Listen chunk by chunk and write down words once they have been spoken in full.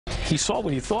He saw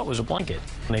what he thought was a blanket,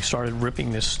 and they started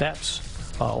ripping the steps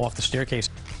off the staircase.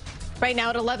 Right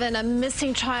now at 11, a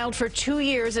missing child for 2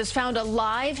 years is found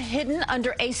alive, hidden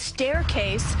under a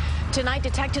staircase. Tonight,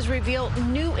 detectives reveal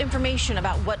new information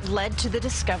about what led to the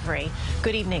discovery.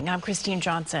 Good evening. I'm Christine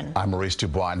Johnson. I'm Maurice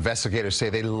Dubois. Investigators say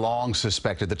they long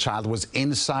suspected the child was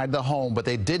inside the home, but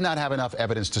they did not have enough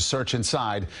evidence to search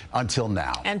inside until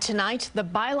now. And tonight, the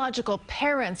biological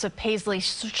parents of Paislee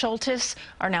Shultis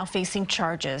are now facing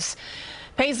charges.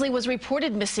 Paislee was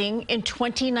reported missing in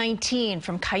 2019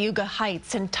 from Cayuga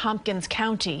Heights in Tompkins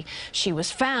County. She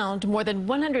was found more than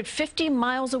 150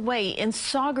 miles away in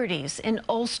Saugerties in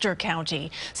Ulster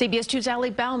County. CBS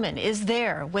 2's Bauman is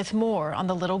there with more on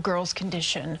the little girl's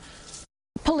condition.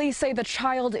 Police say the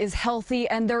child is healthy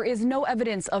and there is no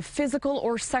evidence of physical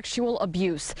or sexual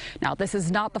abuse. Now, this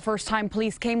is not the first time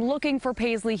police came looking for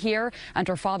Paislee here, and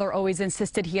her father always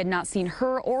insisted he had not seen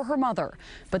her or her mother.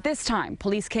 But this time,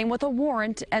 police came with a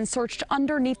warrant and searched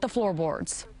underneath the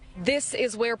floorboards. This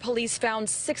is where police found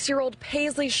 6-year-old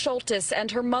Paislee Shultis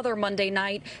and her mother Monday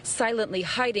night, silently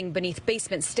hiding beneath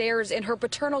basement stairs in her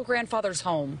paternal grandfather's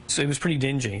home. So it was pretty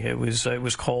dingy. It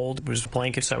was cold. It was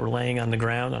blankets that were laying on the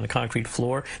ground on a concrete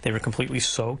floor. They were completely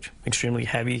soaked, extremely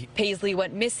heavy. Paislee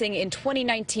went missing in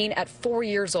 2019 at 4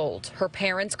 years old. Her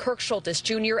parents, Kirk Shultis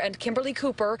Jr. and Kimberly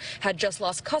Cooper, had just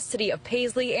lost custody of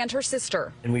Paislee and her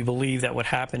sister. And we believe that what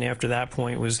happened after that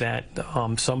point was that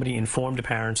somebody informed the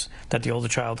parents that the older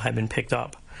child had been picked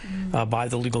up by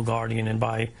the legal guardian and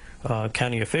by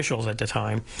county officials at the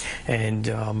time, and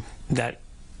that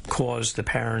caused the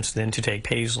parents then to take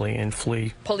Paislee and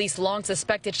flee. Police long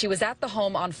suspected she was at the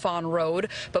home on Fawn Road,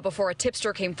 but before a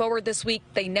tipster came forward this week,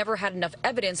 they never had enough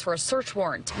evidence for a search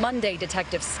warrant. Monday,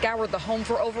 detectives scoured the home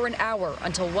for over an hour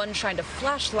until one shined a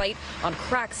flashlight on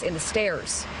cracks in the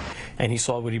stairs. And he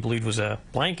saw what he believed was a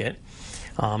blanket.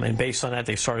 And based on that,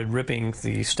 they started ripping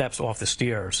the steps off the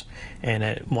stairs. And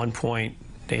at one point,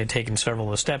 they had taken several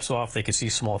of the steps off. They could see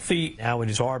small feet. Now it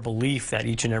is our belief that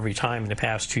each and every time in the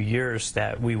past 2 years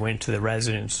that we went to the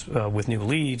residence with new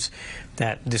leads,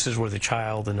 that this is where the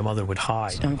child and the mother would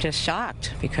hide. I'm just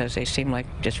shocked because they seem like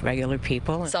just regular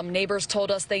people. Some neighbors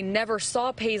told us they never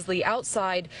saw Paislee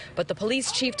outside, but the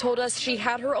police chief told us she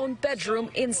had her own bedroom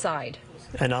inside.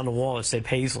 And on the wall it said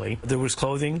Paislee. There was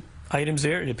clothing items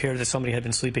there. It appeared that somebody had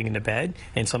been sleeping in the bed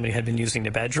and somebody had been using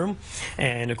the bedroom.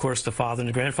 And of course the father and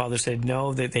the grandfather said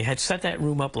no, that they had set that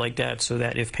room up like that so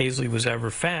that if Paislee was ever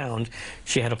found,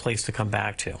 she had a place to come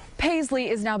back to. Paislee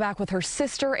is now back with her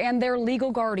sister and their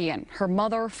legal guardian. Her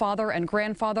mother, father, and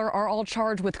grandfather are all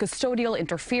charged with custodial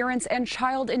interference and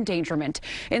child endangerment.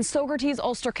 In Saugerties,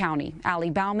 Ulster County,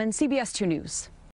 Bauman, CBS 2 News.